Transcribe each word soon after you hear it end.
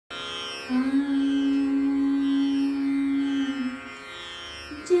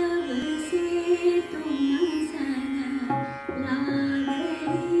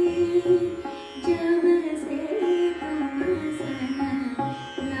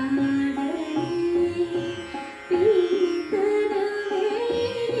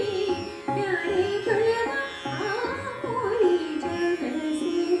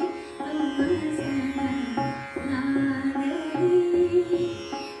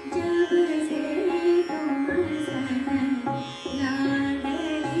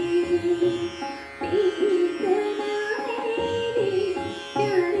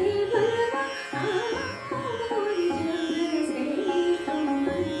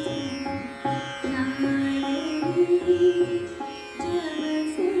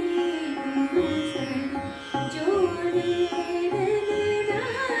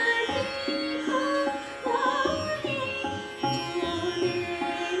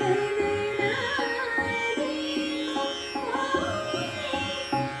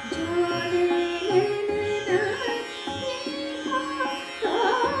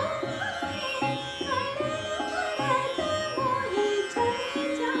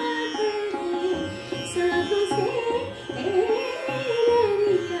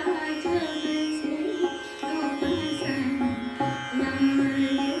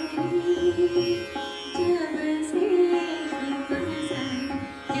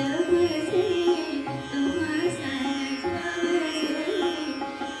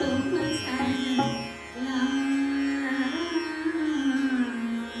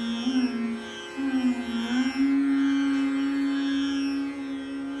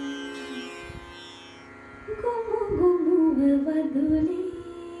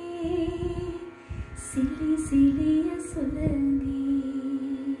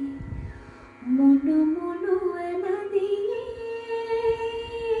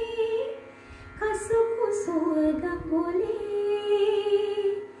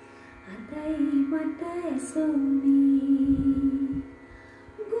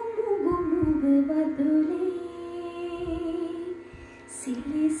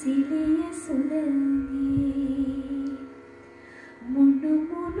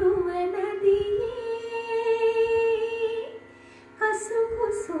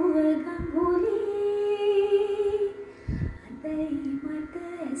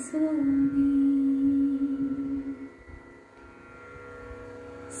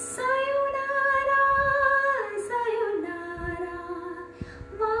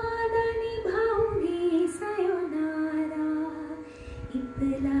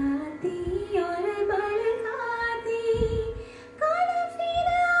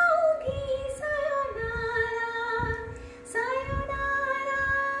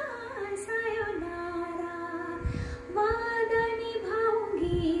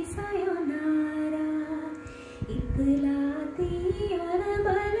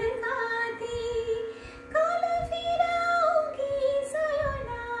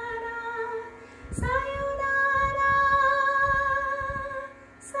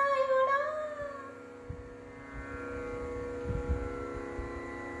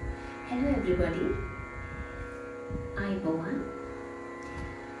Hello everybody, I'm Boa.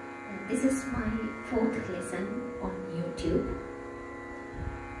 This is my fourth lesson on YouTube.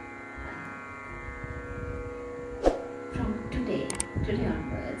 From today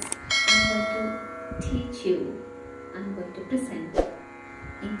onwards, I'm going to teach you, I'm going to present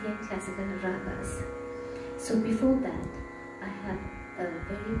Indian classical ragas. So before that, I have a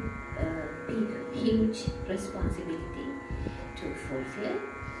very huge responsibility to fulfill.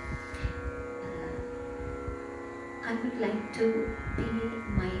 I would like to pay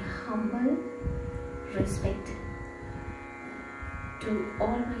my humble respect to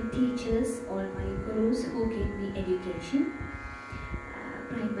all my teachers, all my gurus who gave me education,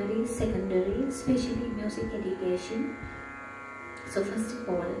 primary, secondary, especially music education. So first of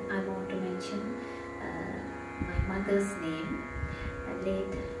all, I want to mention my mother's name,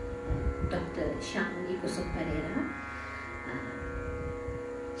 late Dr. Shasthrapati.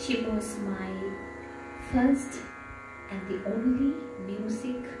 She was my first and the only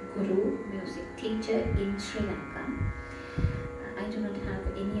music guru, music teacher in Sri Lanka. I do not have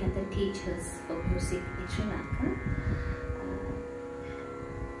any other teachers for music in Sri Lanka.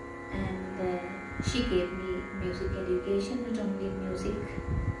 She gave me music education, not only music,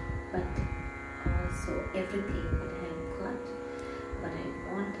 but also everything that I have got, what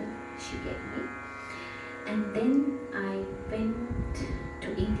I wanted, she gave me. And then I went to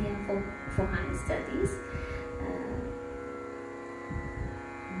India for higher studies.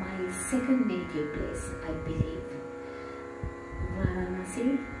 My second native place, I believe, Varanasi,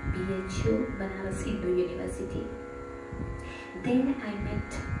 BHU, Banaras Hindu University. There I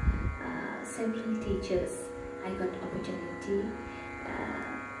met several teachers. I got opportunity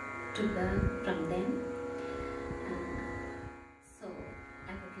to learn from them. So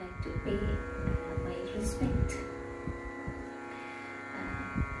I would like to pay my respect,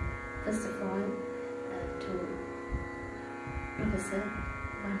 first of all, to Professor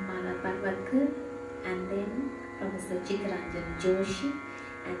Varmala Parvatkar, and then Professor Chitranjan Joshi,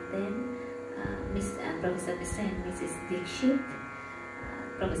 and then Professor Mr. and Mrs. Dikshit,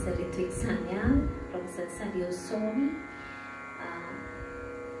 Professor Ritvik Sanyal, Professor Sadio Somi,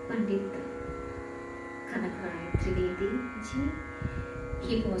 Pandit Kanakarai Trivedi ji.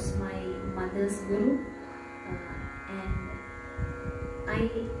 He was my mother's guru, and I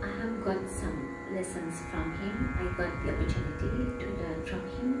have got some lessons from him. I got the opportunity to learn from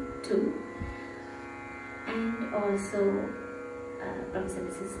him too. And also Professor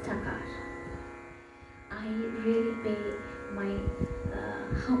Mrs. Takar. I really pay my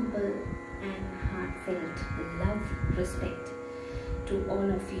humble and heartfelt love, respect to all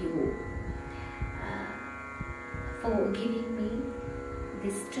of you for giving me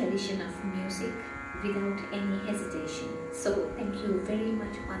this tradition of music without any hesitation. So thank you very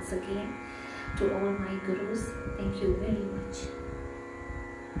much once again to all my gurus. Thank you very much.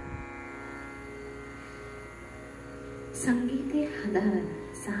 Sangeetha හදාරන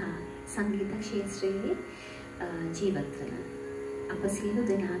සහ සංගීත ක්ෂේත්‍රයේ ජීවත් වන අප සියලු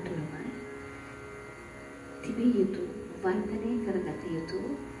දෙනා තුළම තිබිය යුතු වර්ධනය කරගත යුතු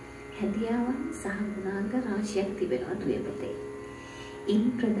හැදියාවන් සහ ගුණාංග රාශියක් තිබෙනවා දුවේ පුතේ. ඉන්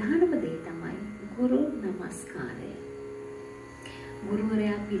ප්‍රධානම දේ තමයි ගුරු නමස්කාරය.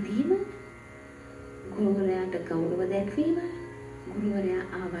 ගුරුවරයා පිදීම, ගුරුවරයාට ගෞරව දැක්වීම, ගුරුවරයා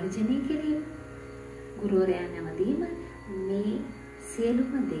ආවර්ජනය කිරීම, ගුරුවරයා නැවදීම, මේ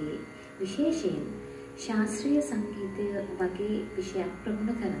සියලුම දේ විශේෂයෙන් ශාස්ත්‍රීය සංගීතය වගේ විෂයක්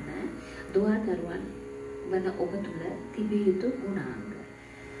ප්‍රගුණ කරන දුවදරුවන් වන ඔබ තුළ තිබිය යුතු ගුණාංග.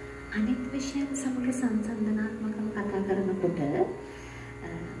 අනිත් විෂයන් සමග සංසන්දනාත්මකව කතා කරනකොට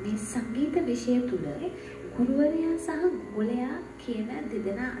මේ සංගීත විෂය තුළ ගුරුවරයා සහ ගෝලයා කියන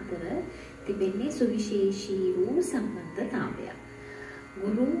දෙදෙනා අතර තිබෙන්නේ සුවිශේෂී වූ සම්බන්ධතාවයක්.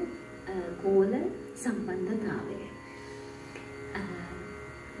 ගුරු ගෝල සම්බන්ධතාවය.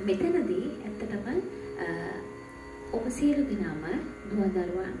 මෙතනදී ඇත්තටම ඔබ සියලු දෙනාම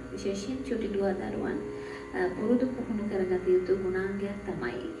දුවදරුවන්, විශේෂයෙන් චුටි දුවදරුවන් පුරුදු පුහුණු කරගත යුතු ගුණාංගයක්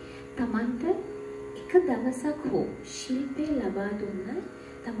තමයි තමන්ට එක දවසක් හෝ ශිල්පය ලබා දුන්න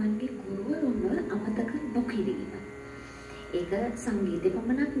තමන්ගේ ගුරුවරුන්ව අමතක නොකිරීම. ඒක සංගීතය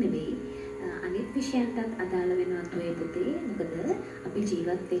පමණක් නෙවෙයි, අනිත් විෂයන්ටත් අදාළ වෙනවා දුවේ පුතේ. මොකද අපි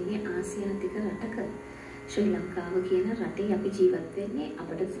ජීවත් වෙන්නේ ආසියාතික රටක. ශ්‍රී ලංකාව කියන රටේ අපි ජීවත් වෙන්නේ.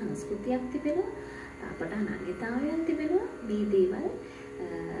 අපට සංස්කෘතියක් තිබෙනවා, අපට අනන්‍යතාවයන් තිබෙනවා. මේ දේවල්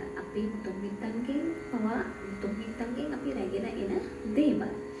අපි මුතුන්මිත්තන්ගෙන් අපි රැගෙන එන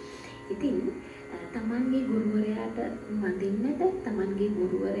දේවල්. ඉතින් තමන්ගේ ගුරුවරයාට වඳින්නට, තමන්ගේ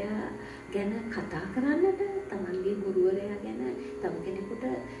ගුරුවරයා ගැන කතා කරන්නට, තමන්ගේ ගුරුවරයා ගැන තව කෙනෙකුට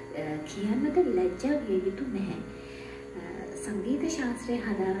කියන්නට ලැජ්ජා විය යුතු නැහැ. සංගීත ශාස්ත්‍රය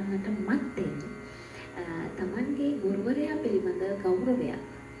හදාරන්නට මත්තෙන් තමන්ගේ ගුරුවරයා පිළිබඳ ගෞරවයක්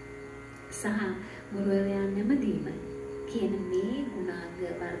සහ ගුරුවරයා නැමදීම කියන මේ ගුණාංග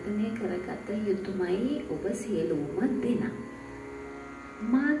වර්ධනය කරගත යුතුමයි ඔබ සියලුම දෙනා.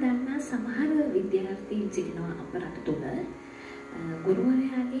 මා දන්නා සමහර විද්‍යාර්ථීන් සිටිනවා අප රට තුළ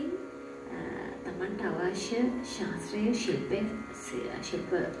ගුරුවරයාගෙන් තමන්ට අවශ්‍ය ශාස්ත්‍රීය ශිල්ප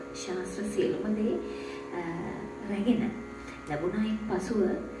ශාස්ත්‍ර සියලුම දේ රැගෙන ලැබුණයින් පසුව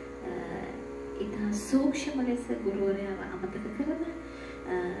ඉතා සූක්ෂම ලෙස ගුරුවරයාව අමතක කරන,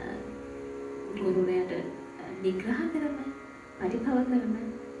 ගුරුවරයාට නිග්‍රහ කරන, පරිභව කරන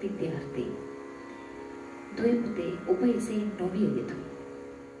විද්‍යාර්ථී. දුවේ පුතේ, ඔබ එසේ නොවිය යුතුයි.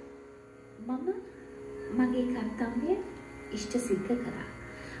 මම මගේ කර්තව්‍ය ඉෂ්ට සිද්ධ කරා.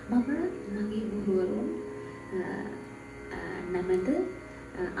 මම මගේ ගුරුවරුන් නැමද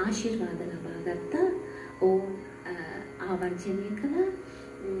ආශිර්වාද ලබා ගත්තා. ඔවුන් ආවර්ජනය කළා.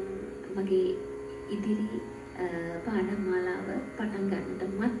 මගේ ඉදිරි පාඩම් මාලාව පටන් ගන්නට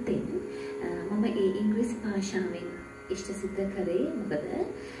මත්තෙන් මම ඒ ඉංග්‍රීසි භාෂාවෙන් ඉෂ්ට සිද්ධ කරේ. මොකද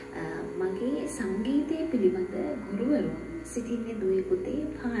මගේ සංගීතය පිළිබඳ ගුරුවරුන් සිටින්නේ දුවේ පුතේ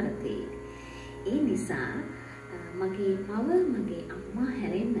ಭಾರತයේ. ඒ නිසා මගේ මව, මගේ අම්මා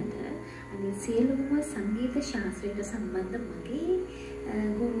හැරෙන්නට අනිත් සියලුම සංගීත ශාස්ත්‍රයට සම්බන්ධ මගේ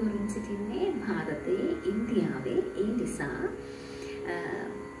ගුරුවරුන් සිටින්නේ ಭಾರತයේ, ඉන්දියාවේ. ඒ නිසා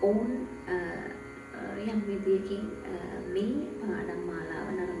ඔවුන් යම් විදියකින් මේ පාඩම් මාලාව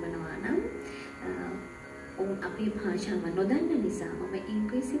නරඹනවා නම් ඔවුන් අපේ භාෂාව නොදන්න නිසා මම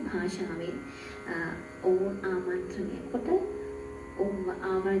ඉංග්‍රීසි භාෂාවෙන් ඔවුන් ආමන්ත්‍රණය කොට ඔවුන්ව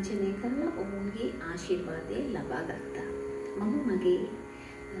ආවර්ජනය කරලා ඔවුන්ගේ ආශිර්වාදය ලබා ගත්තා. මම මගේ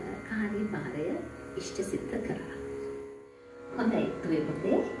කාර්යභාරය ඉෂ්ට සිද්ධ කරා. හොඳයි දුවේ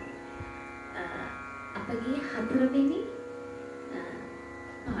පුතේ. අපගේ 4 වෙනි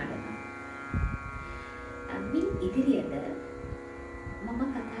පාඩම. මින් ඉදිරියට මම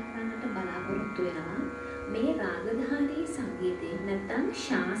කතා කරන්නට බලාපොරොත්තු වෙනවා මේ රාගධාරී සංගීතයෙන් නැත්නම්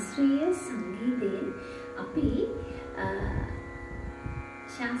ශාස්ත්‍රීය සංගීතයෙන් අපි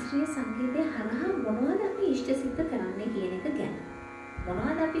ශාස්ත්‍රීය සංගීතය හරහා මොනවද අපි ඉෂ්ට සිද්ධ කරන්නේ කියන එක ගැන.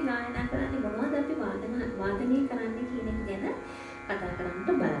 මොනවද අපි ගායනා කරන්නේ, මොනවද අපි වාදනය කරන්නේ කියන එක ගැන කතා කරන්නට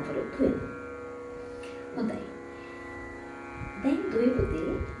බලාපොරොත්තු වෙනවා. හොඳයි. දැන් දුවේ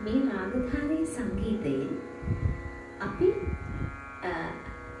පුතේ මේ රාගධාරී සංගීතයෙන් අපි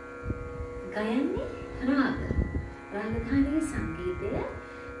ගයන්නේ රාග. රාගධාරී සංගීතය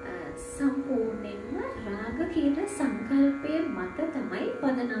සම්පූර්ණයෙන්ම රාග කියන සංකල්පය මත තමයි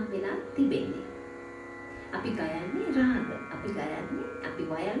පදනම් වෙලා තිබෙන්නේ. අපි ගයන්නේ රාග. අපි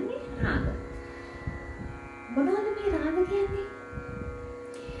වයන්නේ රාග. මොනවද මේ රාග කියන්නේ?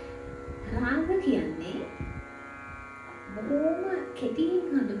 රාග කියන්නේ බොහෝම කෙටියෙන්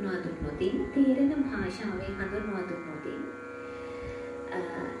හඳුන්වා දුන්නොත් තේරෙන භාෂාවෙන් හඳුන්වා දුන්නොත්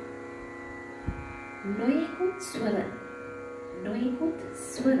නොයෙකුත්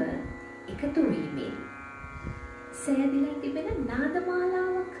ස්වර එකතු වීමෙන් සෑදිලා තිබෙන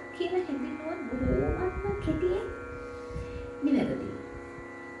නාදමාලාවක් කියලා හැඳින්වුවොත් බොහෝමත්ම කෙටියෙන් නිවැරදි.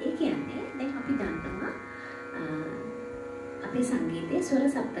 ඒ කියන්නේ දැන් අපි දන්නවා අපේ සංගීතයේ ස්වර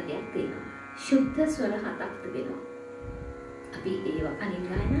සප්තකයක් තියෙනවා. ශුද්ධ ස්වර 7ක් තිබෙනවා. අපි ඒවා කලින්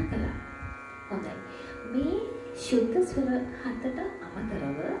ගායනා කළා. හොඳයි. මේ ශුද්ධ ස්වර 7ට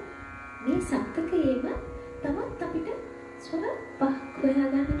අමතරව මේ සප්තකයේම තවත් අපිට ස්වර 5ක්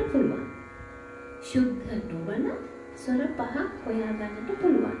හොයාගන්නට පුළුවන්. ශුද්ධ නොවන ස්වර 5ක් හොයාගන්නට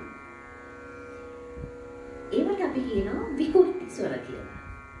පුළුවන්. ඒවට අපි කියනවා විකෘති ස්වර කියලා.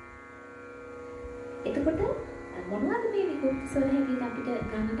 එතකොට මොනවද මේ විකෘති ස්වර හැටියට අපිට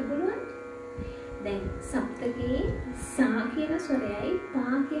ගන්නට පුළුවන්? දැන් සප්තකයේ සා කියන ස්වරයයි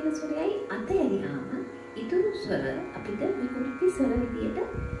පා කියන ස්වරයයි අතහැරියාම ඊතුරු ස්වර අපිට විකෘති ස්වර විදියට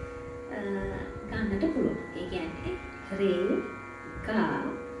ගන්නට පුළුවන්. ඒ කියන්නේ රේ, ගා,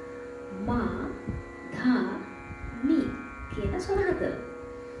 මා, ධා, නි කියන ස්වර හතර.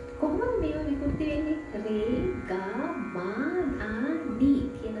 කොහොමද මේවා විකෘති වෙන්නේ? රේ, ගා, මා, ධා, නි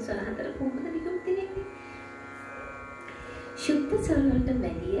කියන ස්වර හතර කොහොමද විකෘති වෙන්නේ? ශුද්ධ ස්වර වලට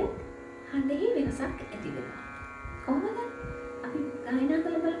වැඩිය හඬෙහි වෙනසක් ඇති වෙනවා. කොහොමද? අපි ගායනා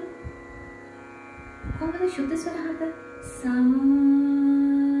කරලා බලමු. කොහොමද ශුද්ධ ස්වර හතර? සා,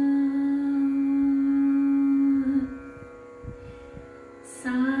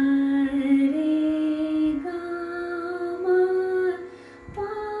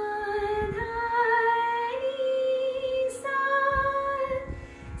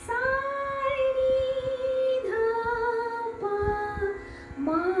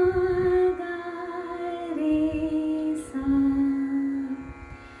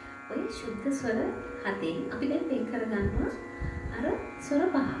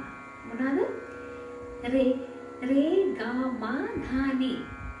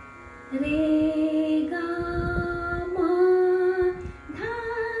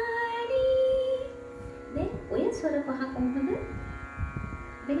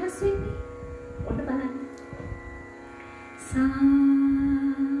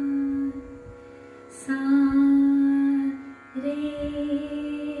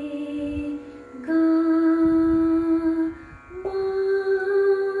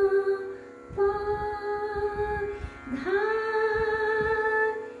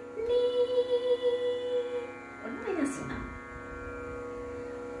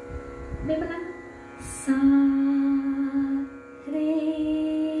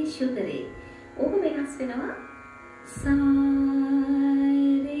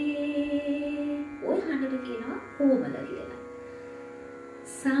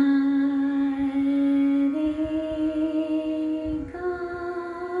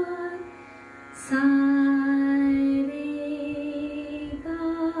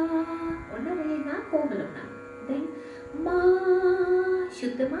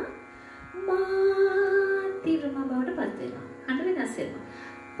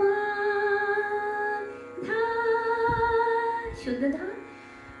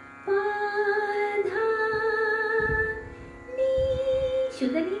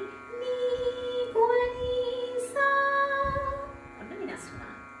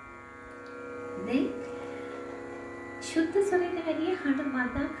 දැන් ශුද්ධ ස්වරයට වැඩිය හඬ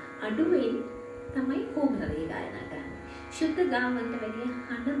මතක් අඩුවෙන් තමයි කොමල වේ ගායනා කරන්නේ. ශුද්ධ ගාවන්ට වැඩිය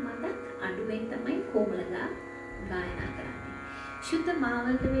හඬ මතක් අඩුවෙන් තමයි කොමල ගායනා කරන්නේ. ශුද්ධ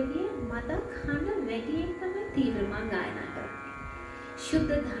මාවලට වැඩිය මතක් හඬ වැඩියෙන් තමයි තීව්‍ර මා ගායනා කරන්නේ.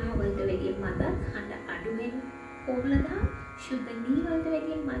 ශුද්ධ ධාවලට වැඩිය මතක් හඬ අඩුවෙන් කොමල ධා. ශුද්ධ නී වලට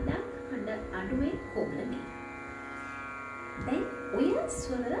වැඩිය මතක් හඬ අඩුවෙන් කොමල නී. දැන් ඔය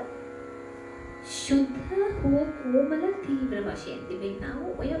ස්වර ශුද්ධ හෝ කොමල තීව්‍ර වශයෙන් තිබෙනා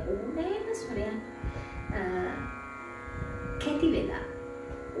වූ ඔය ඕනෑම ස්වරයන් කැටි වෙලා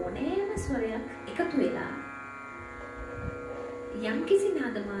ඕනෑම ස්වරයක් එකතු වෙලා යම්කිසි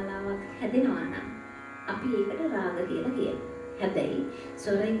නාද මාලාවක් හැදෙනවා නම් අපි ඒකට රාග කියලා කියනවා. හැබැයි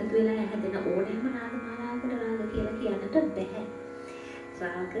ස්වර එකතු වෙලා හැදෙන ඕනෑම නාද මාලාවකට රාග කියලා කියන්නට බෑ.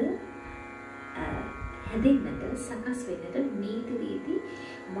 රාග හැදෙන්නට සකස් වෙන්නට නීති රීති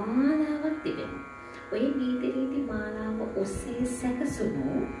මාලාවක් තිබෙනවා. ඔය නීති රීති මාලාව ඔස්සේ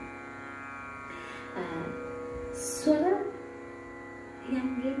සැකසුණු ස්වර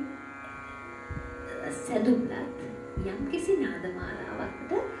යන්ගෙන් සැදුම්ලත් යම්කිසි නාද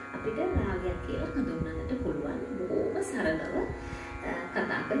මාලාවකට අපිට රාගයක් කියලා හඳුන්වන්නට පුළුවන්. බොහොම සරලව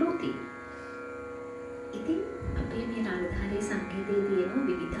කතා කළොත්. ඉතින් අපේ මේ රාගධාරී සංගීතයේ තියෙන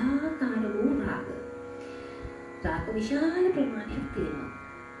විවිධාකාර වූ රාග විශාල ප්‍රමාණයක් තියෙනවා.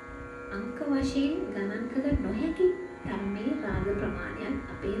 අංක වශයෙන් ගණන් කළ නොහැකි තරමේ රාග ප්‍රමාණයක්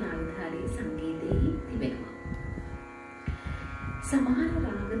අපේ රාගධාරී සංගීතයේ තිබෙනවා. සමහර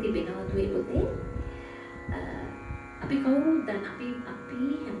රාග තිබෙනවා දුවේ පුතේ. අපි කවුරුත් දන්න අපි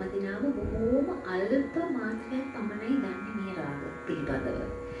හැමදිනම බොහෝම අල්ප මාත්‍රයක් පමණයි දන්නේ මේ රාග පිළිබඳව.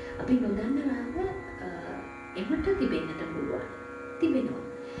 අපි නොදන්න රාග එමට තිබෙන්නට පුළුවන්. තිබෙනවා.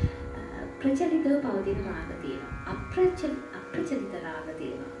 ප්‍රචලිතව පවතින රාග තියෙනවා. අප්‍රචලිත රාග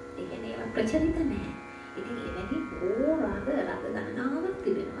තියෙනවා. ඒ කියන්නේ ඒවා ප්‍රචලිත නැහැ. ඉතින් එවැනි බොහෝ රාග ගණනාවක්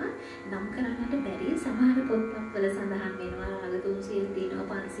තිබෙනවා. නම් කරන්නට බැරි සමහර පොත්පත්වල සඳහන් වෙනවා රාග 300ක් තියෙනවා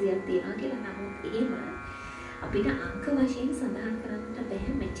 500ක් තියෙනවා කියලා. නමුත් එහෙම අපිට අංක වශයෙන් සඳහන් කරන්නට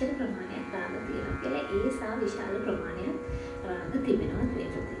බැහැ මෙච්චර ප්‍රමාණයක් රාග තියෙනවා කියලා. ඒ සා විශාල ප්‍රමාණයක් රාග තිබෙනවා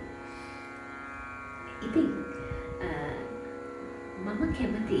දෙපොතේ. ඉතින් මම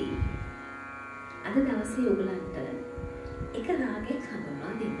කැමති අද දවසේ ඔයගලන්ට එක රාගයක්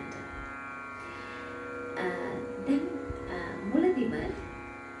හඳුන්වා දෙන්නට. දැන් මුලදිම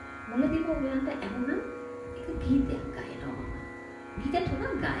ඔයගලන්ට ඇහුණා එක ගීතයක් ගායනවා මම. ගීත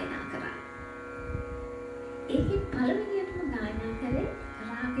තුනක් ගායනා කරා. ඒකේ පළවෙනියටම ගායනා කරේ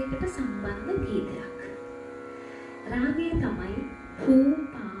රාගයකට සම්බන්ධ ගීතයක්. රාගය තමයි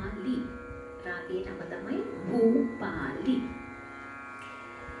භූපාලි. රාගයේ නම තමයි භූපාලි.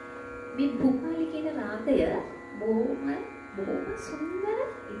 මේ භූපාලි කියන රාගය බොහොම සුන්දර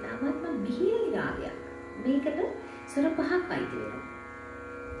ඉතාමත්ම මිහිරි රාගයක්. මේකට ස්වර පහක් අයිති වෙනවා.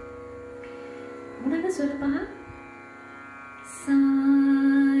 මොනවාද ස්වර පහ?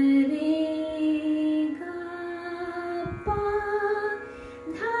 සා රේ ගා පා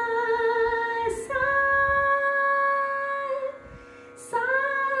ධා සා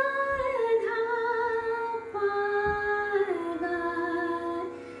ධා පා ගා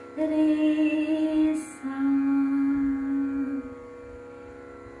රේ සා.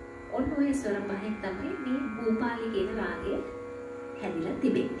 ඔන්න ඔය ස්වර පහෙන් තමයි මේ භූපාලි කියන රාගය හැදිලා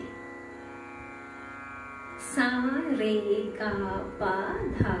තිබෙන්නේ. සා රේ ගා පා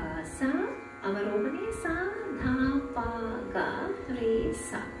ධා සා අවරෝහණේ සා ධා පා ගා රේ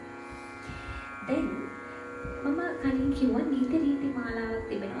සා. දැන් මම කලින් කිව්වා නීති රීති මාලාවක්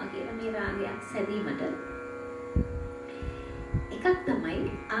තිබෙනවා කියලා මේ රාගයක් සැදීමට. එකක් තමයි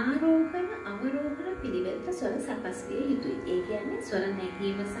ආරෝහණ අවරෝහණ පිළිවෙලට ස්වර සකස් විය යුතුයි. ඒ කියන්නේ ස්වර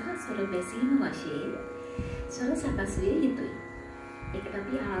නැගීම සහ ස්වර බැසීම වශයෙන් ස්වර සකස් විය යුතුයි. ඒකට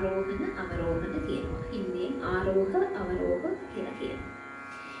අපි ආරෝහණ අවරෝහණ කියනවා. හින්දියෙන් ආරෝහ අවරෝහ කියලා කියනවා.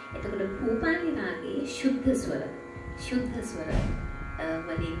 එතකොට භූපාලි රාගයේ ශුද්ධ ස්වර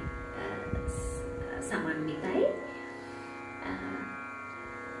වලින් සමන්විතයි.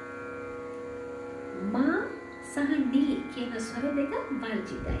 මා සහ නී කියන ස්වර දෙක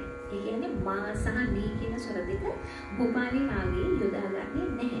වර්ජිතයි. ඒ කියන්නේ මා සහ නී කියන ස්වර දෙක භූපාලි රාගයේ යොදාගන්නේ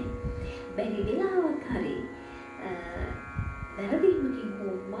නැහැ. බැරි වෙලාවක් හරි වැරදීමකින්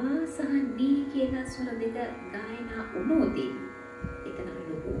හෝ මා සහ නී කියන ස්වර දෙක ගායනා වුණොත් එතන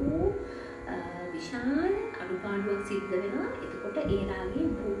ලොකු විශාල අඩුපාඩුවක් සිද්ධ වෙනවා. එතකොට ඒ රාගයේ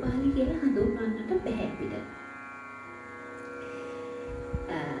භූපාලි කියලා හඳුන්වන්නට බැහැ අපිට.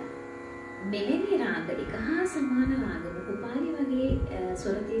 මෙවැනි රාග එක හා සමාන රාග භූපාලි වගේ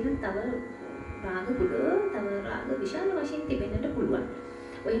ස්වර තියෙන තව රාග විශාල වශයෙන් තිබෙන්නට පුළුවන්.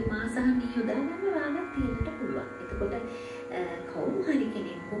 ඔය මා සහ මී යොදා ගන්න රාගයක් තියෙන්නට පුළුවන්. එතකොට කවුරු හරි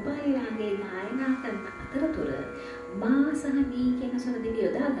කෙනෙක් භූපාලි රාගයේ ගායනා කරන අතරතුර මා සහ මී කියන ස්වර දෙක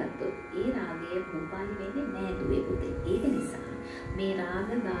යොදාගත්තොත් ඒ රාගය භූපාලි වෙන්නේ නෑ දුවේ පුතේ. ඒක නිසා මේ රාග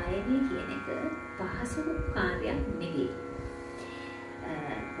ගායනය කියන එක පහසු කාර්යයක් නෙවෙයි.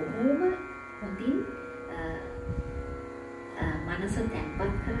 බොහොම හොඳින් මනස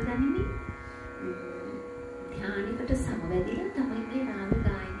තැන්පත් කරගනිමින් ධ්‍යානයකට සමවැදිලා තමයි මේ රාග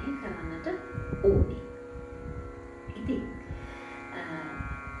ගායනය කරන්නට ඕනේ. ඉතින්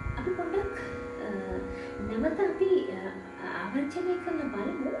අපි පොඩ්ඩක් නැවත අපි ආවර්ජනය කරලා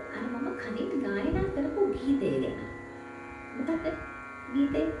බලමු අර මම කලින් ගායනා කරපු ගීතය ගැන. මොකක්ද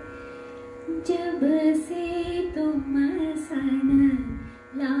ගීතේ? जब से तुम सन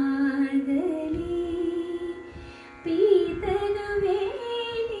लागली पीतन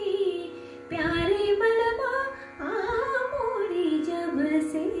वेली प्यारे बलमा आमोरी जब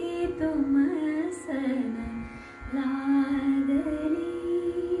से तुम सन लागली.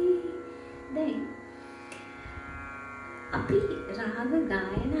 දැන් අපි රාග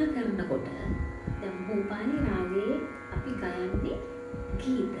ගායනා කරනකොට දැන් භූපාලි රාගයේ අපි ගයන්නේ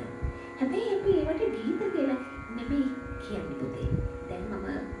ගීත. හැබැයි අපි ඒවට ගීත කියලා නෙමෙයි කියන්නේ පුතේ. දැන් මම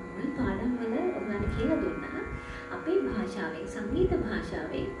මුල් පාඩම් වල ඔයාලට කියලා දුන්නා අපේ භාෂාවෙන් සංගීත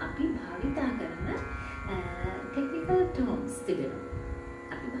භාෂාවෙන් අපි භාවිතා කරන ටෙක්නිකල් ටර්ම්ස් තිබෙනවා.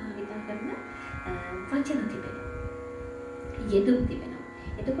 අපි භාවිතා කරන වචන තිබෙනවා. යෙදුම් තිබෙනවා.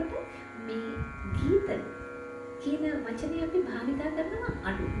 එතකොට මේ ගීත කියන වචනේ අපි භාවිතා කරනවා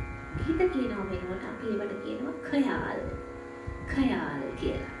අඩු. ගීත කියනවා වෙනකොට අපි ඒවට කියනවා ඛයාල්. ඛයාල්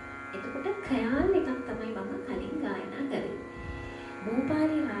කියලා. එතකොට ඛයාල් එකක් තමයි මම කලින් ගායනා කරේ.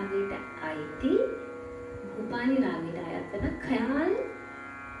 භූපාලි රාගයට අයිති භූපාලි රාගයට අයත් වෙන ඛයාල්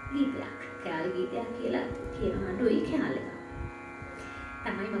ගීතයක්. ඛයාල් ගීතයක් කියලා කියනවා අඩුයි ඛයාල් එක.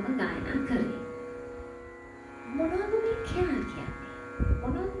 තමයි මම ගායනා කරේ. මොනවද මේ ඛයාල් කියන්නේ?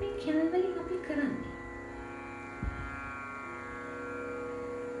 මොනවද මේ ඛයාල් වලින් අපි කරන්නේ?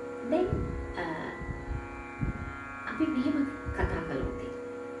 දැන් අපි මෙහෙම කතා කළොත්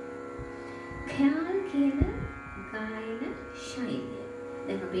ඛයාල් කියන ගායන ශෛලිය.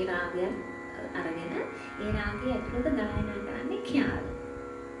 දැන් අපි රාගයක් අරගෙන ඒ රාගය ඇතුළත ගායනා කරන්නේ ඛයාල්.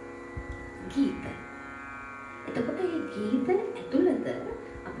 ගීත. එතකොට මේ ගීත ඇතුළත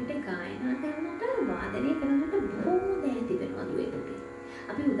අපිට ගායනා කරනට වාදනය කරනට බොහෝ දේ තිබෙනවා දුවේ පුතේ.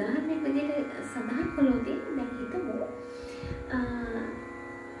 අපි උදාහරණයක් විදිහට සඳහන් කළොත් දැන් හිතමු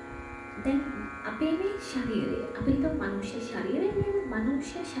දැන් අපේ මේ ශරීරය අපි හිතමු මනුෂ්‍ය ශරීරය නේද?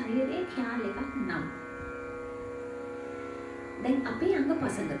 මනුෂ්‍ය ශරීරයේ ඛයාල් එකක් නම් දැන් අපේ අංග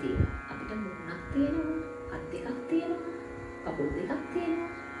පසඟ තියෙනවා. අපිට මුහුණක් තියෙනවා, අත් දෙකක් තියෙනවා, කකුල් දෙකක්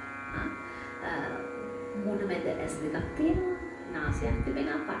තියෙනවා. මුහුණ මැද ඇස් දෙකක් තියෙනවා, නාසයක්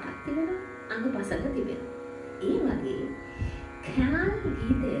තිබෙනවා, පටක් තිබෙනවා, අංග පසඟ තිබෙනවා. ඒ වගේ ඛයාල්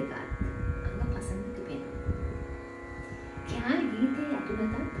ගීතයකට අංග පසඟ තිබෙනවා. ඛයාල් ගීතයේ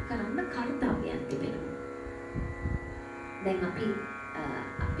ඇතුළත කරන්න කර්තව්‍යයන් තිබෙනවා. දැන් අපි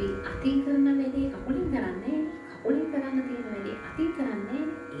අතින් කරන වැඩේ කකුලින් කරන්නේ නැහැ. කකුලින් කරන්න තියෙන වැඩේ අතින් කරන්නේ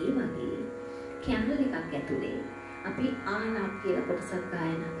ඒ වගේ ඛයාල් එකක් ඇතුලේ අපි ආලාප කියලා කොටසක්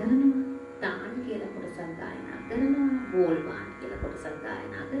ගායනා කරනවා. තාන් කියලා කොටසක් ගායනා කරනවා. බෝල්වාන් කියලා කොටසක්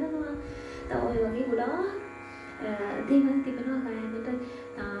ගායනා කරනවා. තව ඔය වගේ ගොඩාක් දේවල් තිබෙනවා ගායනට.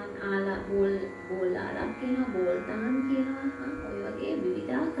 තාන් ආලාප බෝල් ආලාප කියනවා, බෝල් තාන් කියනවා. ඔය වගේ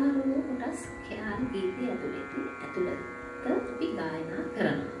විවිධාකාර වූ කොටස් ඛයාල් ගීතය ඇතුළත අපි ගායනා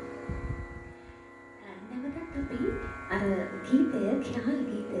කරනවා. නැවතත් අපි අර ගීතය ඛයාල්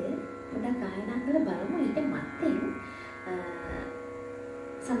ගීතය පොඩ්ඩක් ගායනා කරලා බලමු. ඊට මත්තෙන්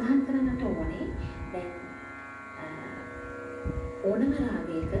සඳහන් කරන්නට ඕනේ දැන් ඕනම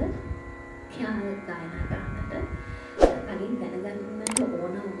රාගයක ඛයාල් ගායනා කරන්නට කලින් දැනගන්නට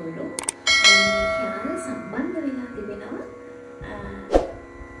ඕන ඔයගොල්ලෝ මේ ඛයාල් සම්බන්ධ වෙලා තිබෙනවා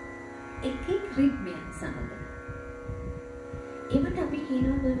එක් රිද්මයන් සමග. ඒකට අපි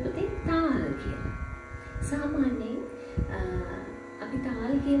කියනවා පුතේ තාල කියලා. සාමාන්‍යයෙන් අපි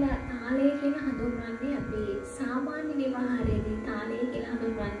තාලය කියලා හඳුන්වන්නේ අපි සාමාන්‍ය ව්‍යවහාරයේදී තාලය කියලා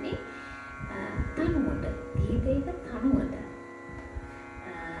හඳුන්වන්නේ තනුවට, ගීතයක තනුවට.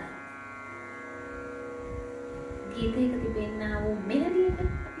 ගීතයක තිබෙනා වූ මෙලඩියකට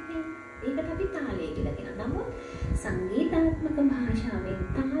ඒකට අපි තාලය කියලා කියනවා. නමුත් සංගීතාත්මක භාෂාවෙන්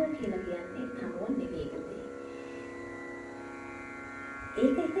තාල කියලා කියන්නේ තනුව නෙවෙයි පුතේ.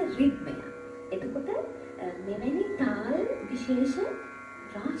 ඒක රිද්මයක්. එතකොට මෙවැනි තාල් විශේෂ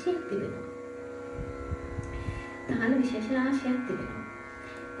රාශියක් තිබෙනවා. තාල විශේෂ රාශියක් තිබෙනවා.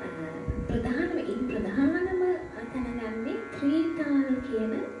 ප්‍රධානම තැනගන්නේ ත්‍රිතාල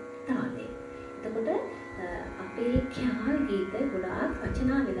කියන තාලය. එතකොට අපේ ඛ්‍යාල් ගීත ගොඩාක්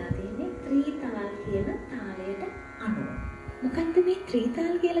රචනා වෙලා තියෙන්නේ ත්‍රිතාල් කියන තාලයට අනුව. මොකක්ද මේ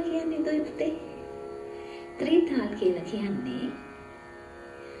ත්‍රිතාල් කියලා කියන්නේ දොයි පුතේ? ත්‍රිතාල් කියලා කියන්නේ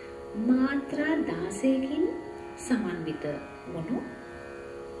මාත්‍රා 16කින් සමන්විත වුණු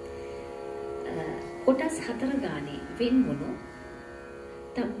කොටස් 4 ගානේ වෙන් වුණු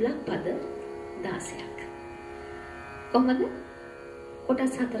තබ්ලා පද 16ක්. කොහොමද?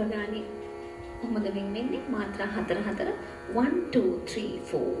 කොටස් 4 ගානේ කොහොමද වෙන් වෙන්නේ? මාත්‍රා 4 4 1 2 3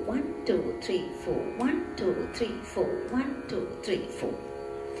 4 1 2 3 4 1 2 3 4 1 2 3 4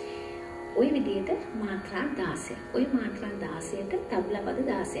 ඔය විදිහට මාත්‍රා 16ක්. ඔය මාත්‍රා 16ට තබ්ලා පද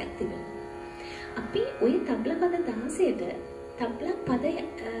 16ක් තිබෙනවා. අපි ඔය තබ්ලා පද 16ට තබ්ලා පද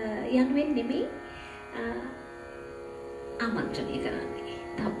යනුවෙන් නෙමෙයි ආමන්ත්‍රණය කරන්නේ.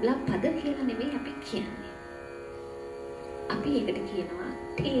 තබ්ලා පද කියලා නෙමෙයි අපි කියන්නේ. අපි ඒකට කියනවා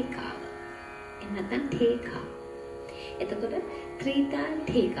ඨේකාව. එන්නතන් ඨේකාව. එතකොට ත්‍රිතාල්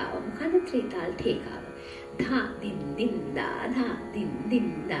ඨේකාව. මොකද ත්‍රිතාල් ඨේකාව? ධා දින් දින් දා ධා දින් දින්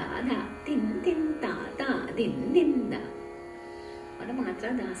දා ධා දින් දින් තා තා දින් දින් දා. ඔන්න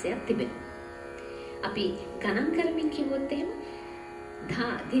මාත්‍රා 16ක් තිබෙනවා. අපි ගණන් කරමින් කිව්වොත් එහෙම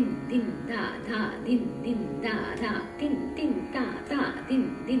ධා දින් දින් දා ධා දින් දින් දා ධා දින් දින් තා තා දින්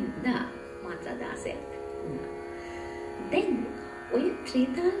දින් දා මාත්‍රා 16ක්. දැන් ඔය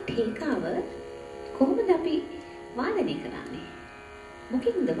ත්‍රිතාල් ඨේකාව කොහොමද අපි වාදනය කරන්නේ?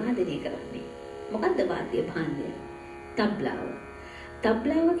 මොකෙන්ද වාදනය කරන්නේ? මොකද්ද වාද්‍ය භාණ්ඩය? තබ්ලාව.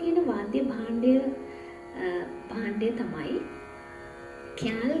 තබ්ලාව කියන වාද්‍ය භාණ්ඩය තමයි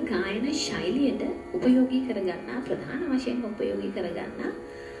ඛ්‍යාල් ගායන ශෛලියට උපයෝගී කරගන්නා ප්‍රධාන වශයෙන් උපයෝගී කරගන්නා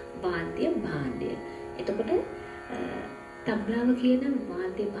වාද්‍ය භාණ්ඩය. එතකොට තබ්ලාව කියන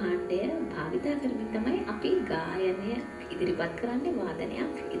වාද්‍ය භාණ්ඩය භාවිතා කරමින් තමයි අපි ගායනය ඉදිරිපත් කරන්නේ,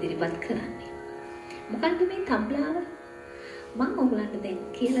 වාදනයක් ඉදිරිපත් කරන්නේ. මොකද්ද මේ තබ්ලාව? මම ඔයගලන්ට දැන්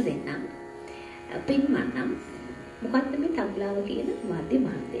කියලා දෙන්නම්. පෙන්වන්නම් මොකක්ද මේ තබ්ලාව කියන වාද්‍ය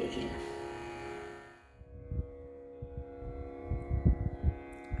භාණ්ඩය කියලා.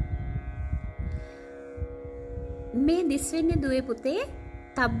 මේ දිස්වෙන්නේ දුවේ පුතේ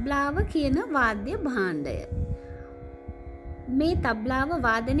තබ්ලාව කියන වාද්‍ය භාණ්ඩය. මේ තබ්ලාව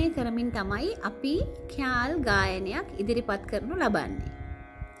වාදනය කරමින් තමයි අපි ඛ්‍යාල් ගායනයක් ඉදිරිපත් කරනු ලබන්නේ.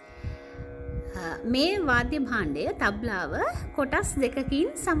 මේ වාද්‍ය භාණ්ඩය තබ්ලාව කොටස් දෙකකින්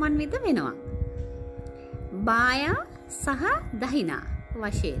සමන්විත වෙනවා. බායා සහ දහිනා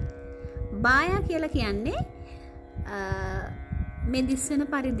වශයෙන්. බායා කියලා කියන්නේ මේ දිස්වෙන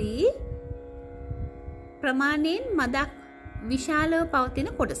පරිදි ප්‍රමාණයෙන් මදක් විශාලව පවතින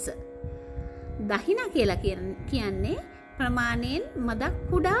කොටස. දහිනා කියලා කියන්නේ ප්‍රමාණයෙන් මදක්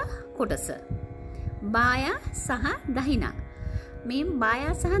කුඩා කොටස. බායා සහ දහිනා. මේ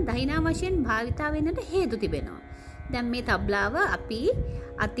බායා සහ දහිනා වශයෙන් භාවිතා වෙන්නට හේතු තිබෙනවා. දැන් මේ තබ්ලාව අපි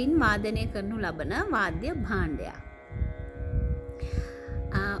අතින් වාදනය කරනු ලබන වාද්‍ය භාණ්ඩයක්.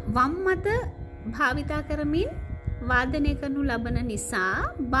 වම් මත භාවිතා කරමින් වාදනය කරනු ලබන නිසා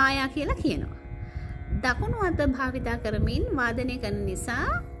බායා කියලා කියනවා. දකුණු අත භාවිතා කරමින් වාදනය කරන නිසා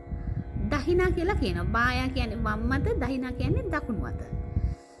දහිනා කියලා කියනවා. බායා කියන්නේ වම් අත, දහිනා කියන්නේ දකුණු අත.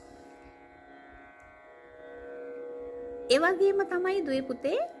 ඒ වගේම තමයි දුවේ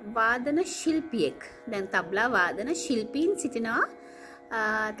පුතේ වාදන ශිල්පියෙක්. දැන් තබ්ලා වාදන ශිල්පීන් සිටිනවා.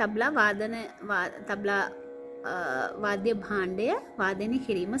 තබ්ලා වාද්‍ය භාණ්ඩය වාදනය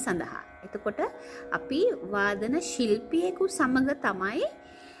කිරීම සඳහා. එතකොට අපි වාදන ශිල්පියෙකු සමග තමයි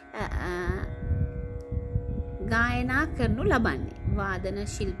ගායනා කරනු ලබන්නේ. වාදන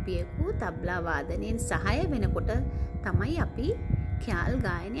ශිල්පියෙකු තබ්ලා වාදනයෙන් සහාය වෙනකොට තමයි අපි ඛ්‍යාල්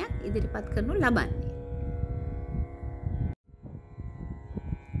ගායනයක් ඉදිරිපත් කරනු ලබන්නේ.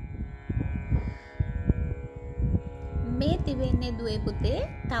 මේ තිබෙන්නේ දුවේ පුතේ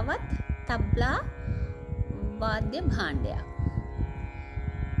තවත් තබ්ලා වාද්‍ය භාණ්ඩයක්.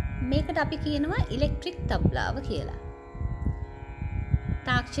 මේකට අපි කියනවා ඉලෙක්ට්‍රික් තබ්ලාව කියලා.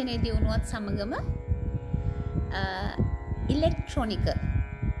 තාක්ෂණයේ දියුණුවත් සමගම ඉලෙක්ට්‍රොනික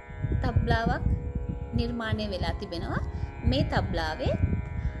තබ්ලාවක් නිර්මාණය වෙලා තිබෙනවා. මේ තබ්ලාවේ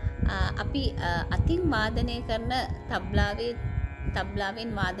අපි අතින් වාදනය කරන තබ්ලාවෙන්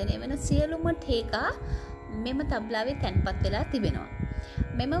වාදනය වෙන සියලුම ඨේකා මෙම තබ්ලාවේ තැන්පත් වෙලා තිබෙනවා.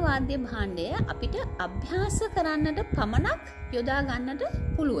 මෙම වාද්‍ය භාණ්ඩය අපිට අභ්‍යාස කරන්නට පමණක් යොදා ගන්නට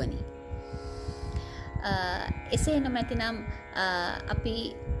පුළුවනි. එසේ නොමැතිනම් අපි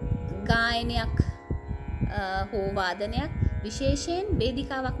ගායනයක් හෝ වාදනයක් විශේෂයෙන්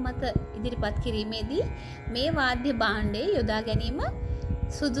වේදිකාවක් මත ඉදිරිපත් කිරීමේදී මේ වාද්‍ය භාණ්ඩය යොදා ගැනීම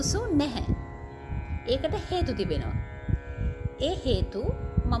සුදුසු නැහැ. ඒකට හේතු තිබෙනවා. ඒ හේතු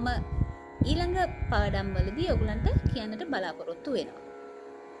මම ඊළඟ පාඩම් වලදී ඔයගලන්ට කියන්නට බලාපොරොත්තු වෙනවා.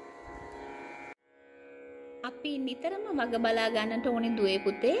 අපි නිතරම වග බලා ගන්නට ඕනේ දුවේ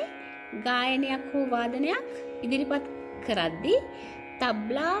පුතේ ගායනයක් හෝ වාදනයක් ඉදිරිපත් කරද්දී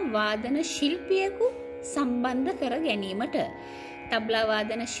තබ්ලා වාදන ශිල්පියෙකු සම්බන්ධ කර ගැනීමට. තබ්ලා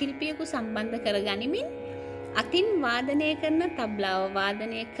වාදන ශිල්පියෙකු සම්බන්ධ කර ගනිමින් අතින් වාදනය කරන තබ්ලාව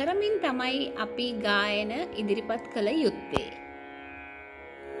වාදනය කරමින් තමයි අපි ගායන ඉදිරිපත් කළ යුත්තේ.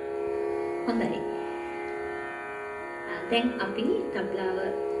 හොඳයි. දැන් අපි තබ්ලාව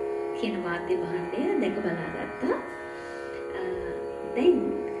කියන වාද්‍ය භාණ්ඩය දැක බලාගත්තා. දැන්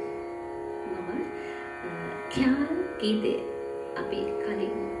මම ඛ්‍යාල් ගීතය අපි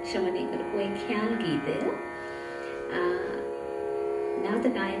කලින් ශ්‍රවණය කරපු ඒ ඛ්‍යාල් ගීතය නැවත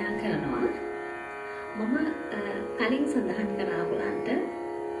ගායනා කරනවා. මම කලින් සඳහන් කරා ඔයගලන්ට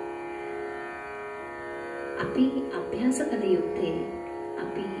අපි අභ්‍යාස කළ යුත්තේ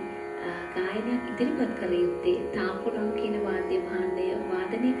අපි ගායනයක් ඉදිරිපත් කළ යුත්තේ තාම්පුරාව කියන වාද්‍ය භාණ්ඩය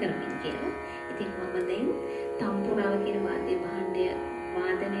වාදනය කරමින් කියලා. ඉතින් මම දැන් තාම්පුරාව කියන වාද්‍ය භාණ්ඩය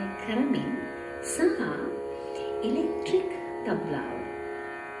වාදනය කරමින් සහ ඉලෙක්ට්‍රික් තබ්ලාව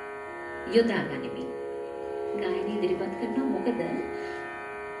යොදා ගනිමින් ගායනය ඉදිරිපත් කරනවා. මොකද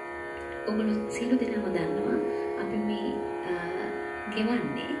ඔගොල්ලෝ සියලු දෙනාම දන්නවා අපි මේ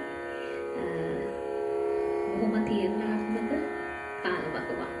ගෙවන්නේ බොහොම තීරණාත්මක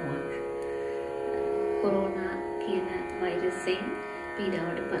කාලවකවානුවක්. කොරෝනා කියන වෛරසයෙන්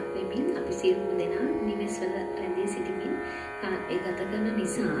පීඩාවට පත් වෙමින් අපි සියලුම දෙනා නිවෙස්වල රැඳී සිටමින් කාලය ගත කරන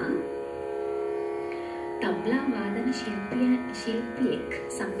නිසා තබ්ලා වාදන ශිල්පියෙක්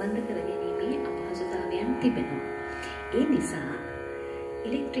සම්බන්ධ කරගැනීමේ අපහසුතාවයන් තිබෙනවා. ඒ නිසා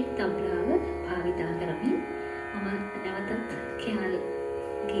ඉලෙක්ට්‍රික් තබ්ලාව භාවිතා කරමින් මම නැවතත් ඛ්‍යාල්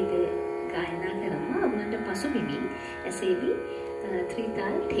ගීතය ගායනා කරනවා. ඔයගලන්ට පසුබිමින් ඇසේවි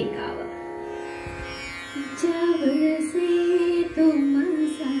ත්‍රිතාල් ඨේකාව. जब से तुम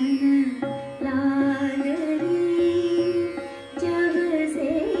सन लागरी जब से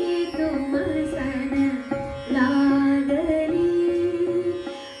तुम सन लागरी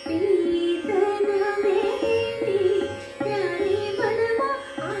पीतन मेरी प्यारी बलवा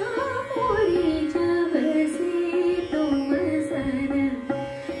आमोरी जब से तुम सन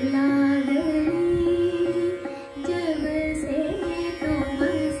लागरी जब से तुम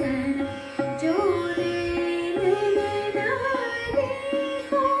सन जोड़े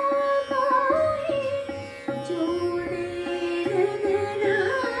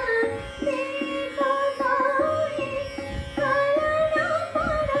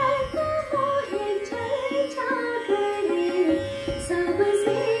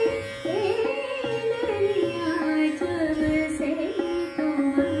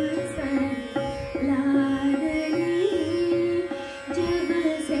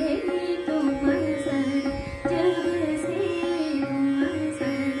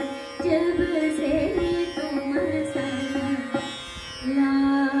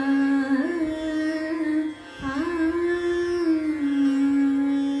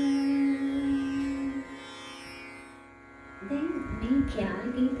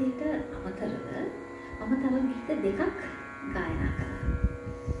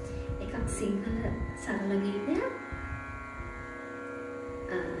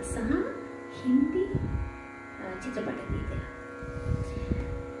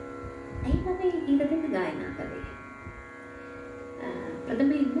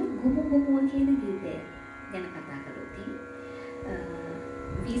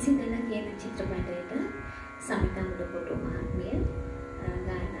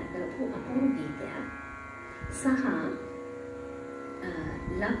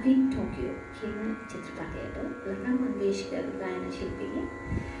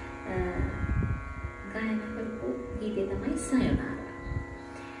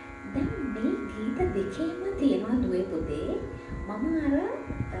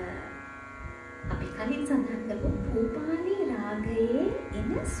भूपाली रागයේ එන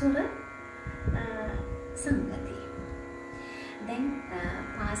ස්වර සංගතිය. දැන්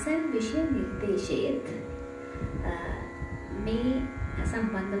පාසල් විෂය නිර්දේශයේත් මේ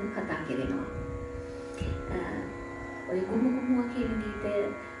සම්බන්ධව කතා කරනවා. ඔය ගුමුගුමුව කියන ගීතය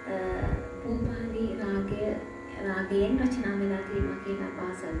භූපාලි රාගයෙන් රචනා වෙලා තියෙනවා කියන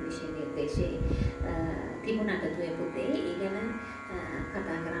පාසල් විෂය නිර්දේශයේ තිබුණට දුවේ පුතේ ඒ ගැන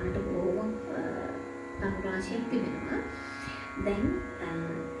කතා කරන්නට බොහොම කරුණාශීලී තිබෙනවා. දැන්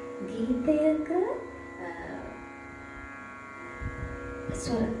ගීතයක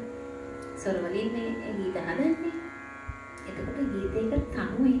ස්වර වලින් මේ ගීත හදන්නේ. එතකොට ගීතයක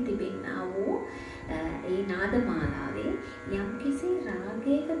තනුවේ තිබෙනා වූ ඒ නාද මාලාවේ යම්කිසි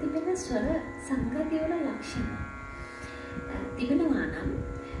රාගයක තිබෙන ස්වර සංගතිය වල ලක්ෂණ තිබෙනවා නම්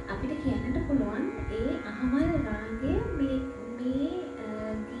අපිට කියන්නට පුළුවන් ඒ අහවල් රාගය මේ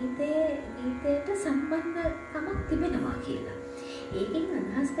ගීතයට සම්බන්ධකමක් තිබෙනවා කියලා. ඒකෙන්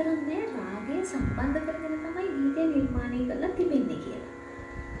අදහස් කරන්නේ රාගය සම්බන්ධ කරගෙන තමයි ගීතය නිර්මාණය කරලා තිබෙන්නේ කියලා.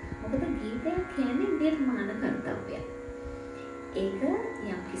 මොකද ගීතයක් කියන්නේ නිර්මාණ කර්තව්‍යයක්. ඒක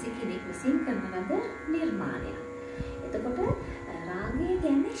යම්කිසි කෙනෙක් විසින් කරන ලද නිර්මාණයක්. එතකොට රාගය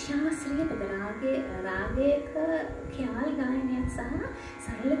කියන්නේ ශාස්ත්‍රීය පද රාගයක ඛ්‍යාල ගායනයක් සහ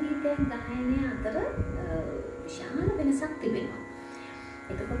සරල ගීතයක් ගායනය අතර විශාල වෙනසක් තිබෙනවා.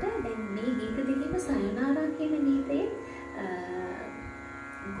 එතකොට දැන් මේ ගීත දෙකේම සයනාරා කියන ගීතයේ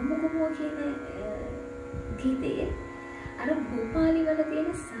ගුමුගුමුව කියන ගීතයේ අර භූපාලි වල තියෙන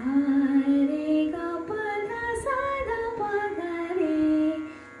සාරේ ගපද සාදා පගරේ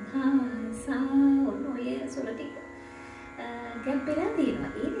භාසා ඔය සොර ටික ගැඹිරා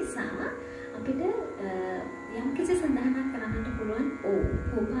තියෙනවා. ඒ නිසා අපිට යම්කිසි සඳහනක් කරන්නට පුළුවන්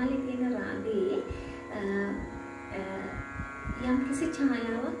භූපාලි කියන රාගයේ යම්කිසි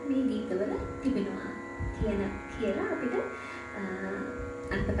ඡායාවක් මේ ගීතවල තිබෙනවා කියලා අපිට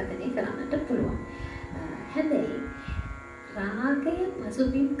අර්ථකථනය කරන්නට පුළුවන්. හැබැයි රාගය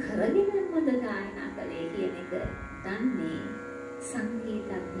පසුබිම් කරගෙන මද ගායනා කළේ කියන එක දන්නේ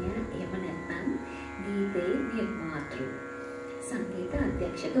සංගීතඥයා එහෙම නැත්නම් ගීතේ නිර්මාතෘ සංගීත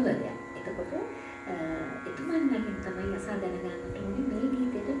අධ්‍යක්ෂකවරයා. එතකොට එතුමන්ගෙන් තමයි අසා දැනගන්නට ඕනේ මේ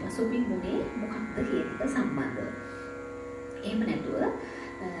ගීතයට පසුබිම් වුණේ මොකක්ද කියන එක සම්බන්ධව. එහෙම නැතුව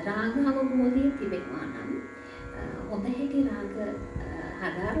රාග අවබෝධය තිබෙනවා නම් හොඳ හැටි රාග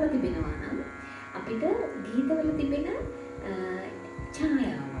හදාරලා තිබෙනවා නම් අපිට ගීතවල තිබෙන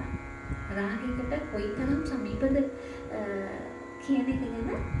ඡායාවන් රාගයකට කොයිතරම් සමීපද කියන එක ගැන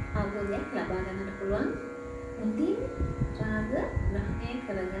අවබෝධයක් ලබා ගන්නට පුළුවන් මුදින් රාග ග්‍රහණය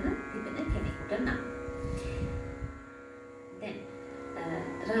කරගෙන තිබෙන කෙනෙකුට නම්. දැන්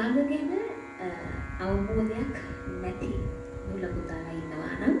රාග ගැන අවබෝධයක් නැති මුල පුතාලා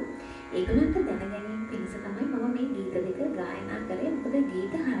ඉන්නවා නම් ඒගොල්ලන්ට දැන ගැනීම පිණිස තමයි මම මේ ගීත දෙක ගායනා කරේ. මොකද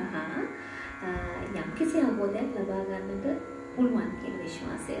ගීත හරහා යම්කිසි අවබෝධයක් ලබා ගන්නට පුළුවන් කියන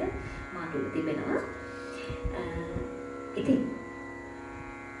විශ්වාසය මා තුළ තිබෙනවා. ඉතින්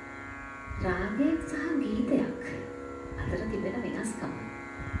රාගයක් සහ ගීතයක් අතර තිබෙන වෙනස්කම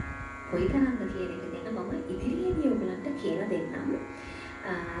කොයිතරම්ද කියන එක ගැන මම ඉදිරියේදී ඔයගලන්ට කියලා දෙන්නම්.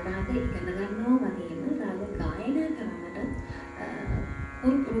 රාග ඉගෙන ගන්නවා වගේම රාග ගායනා කරන්නට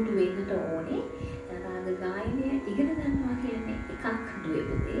පුරුදු වෙන්නට ඕනේ. රාග ගායනය ඉගෙන ගන්නවා කියන්නේ එකක් දුවේ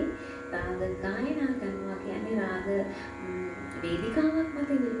පුතේ. රාග ගායනා කරනවා කියන්නේ රාග වේදිකාවක් මත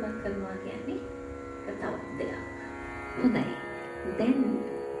ඉදිරිපත් කරනවා කියන්නේ තවත් දෙයක්. හොඳයි. දැන්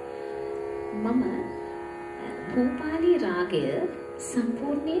මම භූපාලි රාගය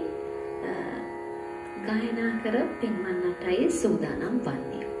සම්පූර්ණයෙන් ගායනා කර පෙන්වන්නටයි සූදානම්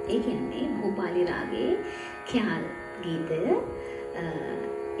වන්නේ. ඒ කියන්නේ භූපාලි රාගයේ ඛ්‍යාල් ගීතය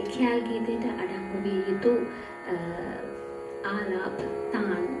ඒ ඛ්‍යාල් ගීතයට අඩංගු විය යුතු ආලාප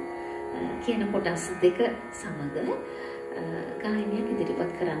තාන් කියන කොටස් දෙක සමග ගායනයක්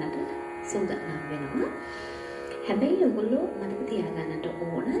ඉදිරිපත් කරන්නට සූදානම් වෙනවා. හැබැයි ඔයගොල්ලෝ මතක තියාගන්නට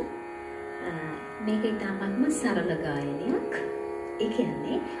ඕන මේක ඉතාමත්ම සරල ගායනයක්. ඒ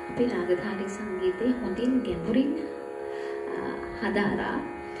කියන්නේ අපේ රාගධාරී සංගීතයේ හොඳින් ගැඹුරින් හදාරා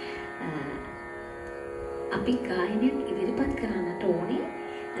අපි ගායනයක් ඉදිරිපත් කරන්නට ඕනේ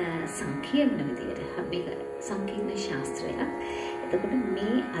සංකීර්ණ විදියට. මේක සංකීර්ණ ශාස්ත්‍රයක්. එතකොට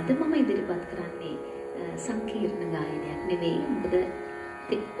මේ අද මම ඉදිරිපත් කරන්නේ සංකීර්ණ ගායනයක් නෙවෙයි. මොකද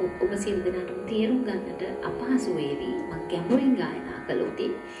ඔබ සියලු දෙනාටම තේරුම් ගන්නට අපහසු වේවි මම ගැඹුරින් ගායනා කළොත්.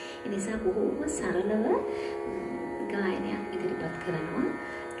 ඒ නිසා බොහෝම සරලව ගායනයක් ඉදිරිපත් කරනවා.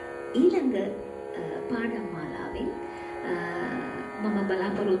 ඊළඟ පාඩම් මාලාවෙන් මම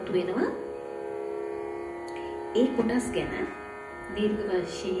බලාපොරොත්තු වෙනවා ඒ කොටස් ගැන දීර්ඝ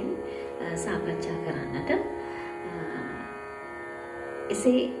වශයෙන් සාකච්ඡා කරන්නට.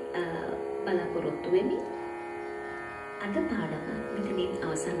 එසේ බලාපොරොත්තු වෙමි. අද පාඩම මෙතනින්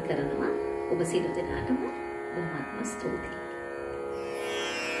අවසන් කරනවා. ඔබ සියලු දෙනාටම බොහොමත්ම ස්තුතියි.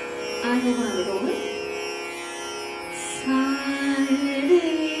 ආයුබෝවන්. Ah